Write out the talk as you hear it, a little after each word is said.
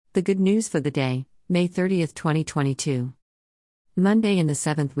The good news for the day, May 30th, 2022. Monday in the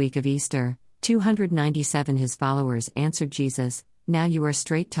 7th week of Easter, 297 His followers answered Jesus, "Now you are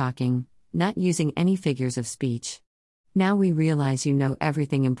straight talking, not using any figures of speech. Now we realize you know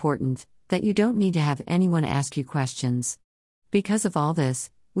everything important, that you don't need to have anyone ask you questions. Because of all this,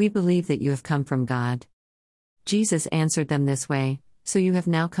 we believe that you have come from God." Jesus answered them this way, "So you have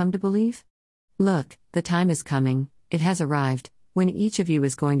now come to believe? Look, the time is coming, it has arrived, when each of you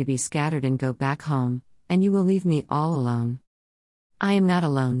is going to be scattered and go back home, and you will leave me all alone. I am not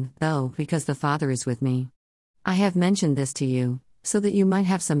alone, though, because the Father is with me. I have mentioned this to you, so that you might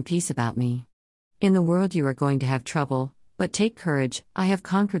have some peace about me. In the world you are going to have trouble, but take courage, I have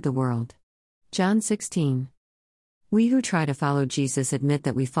conquered the world." John 16. We who try to follow Jesus admit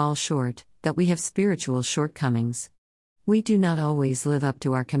that we fall short, that we have spiritual shortcomings. We do not always live up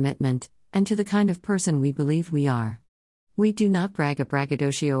to our commitment, and to the kind of person we believe we are. We do not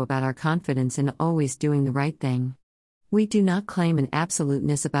braggadocio about our confidence in always doing the right thing. We do not claim an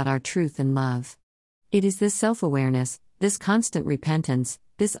absoluteness about our truth and love. It is this self-awareness, this constant repentance,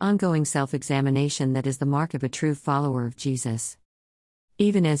 this ongoing self-examination that is the mark of a true follower of Jesus.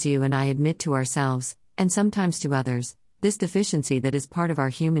 Even as you and I admit to ourselves, and sometimes to others, this deficiency that is part of our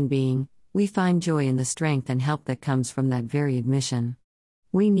human being, we find joy in the strength and help that comes from that very admission.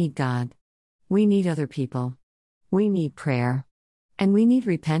 We need God. We need other people. We need prayer. And we need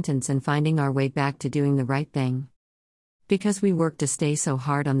repentance and finding our way back to doing the right thing. Because we work to stay so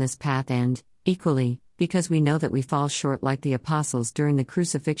hard on this path and, equally, because we know that we fall short like the apostles during the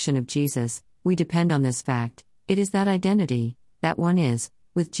crucifixion of Jesus, we depend on this fact. It is that identity, that one is,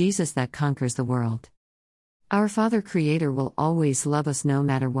 with Jesus that conquers the world. Our Father Creator will always love us no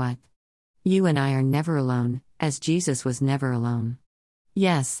matter what. You and I are never alone, as Jesus was never alone.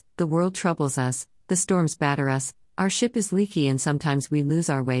 Yes, the world troubles us, the storms batter us, our ship is leaky and sometimes we lose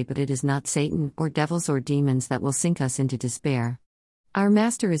our way, but it is not Satan or devils or demons that will sink us into despair. Our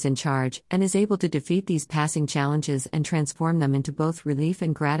Master is in charge and is able to defeat these passing challenges and transform them into both relief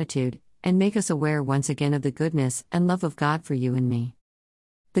and gratitude, and make us aware once again of the goodness and love of God for you and me.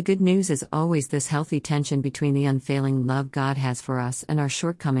 The good news is always this healthy tension between the unfailing love God has for us and our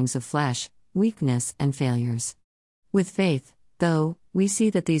shortcomings of flesh, weakness, and failures. With faith, though, we see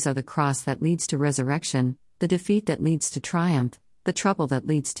that these are the cross that leads to resurrection, the defeat that leads to triumph, the trouble that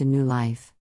leads to new life.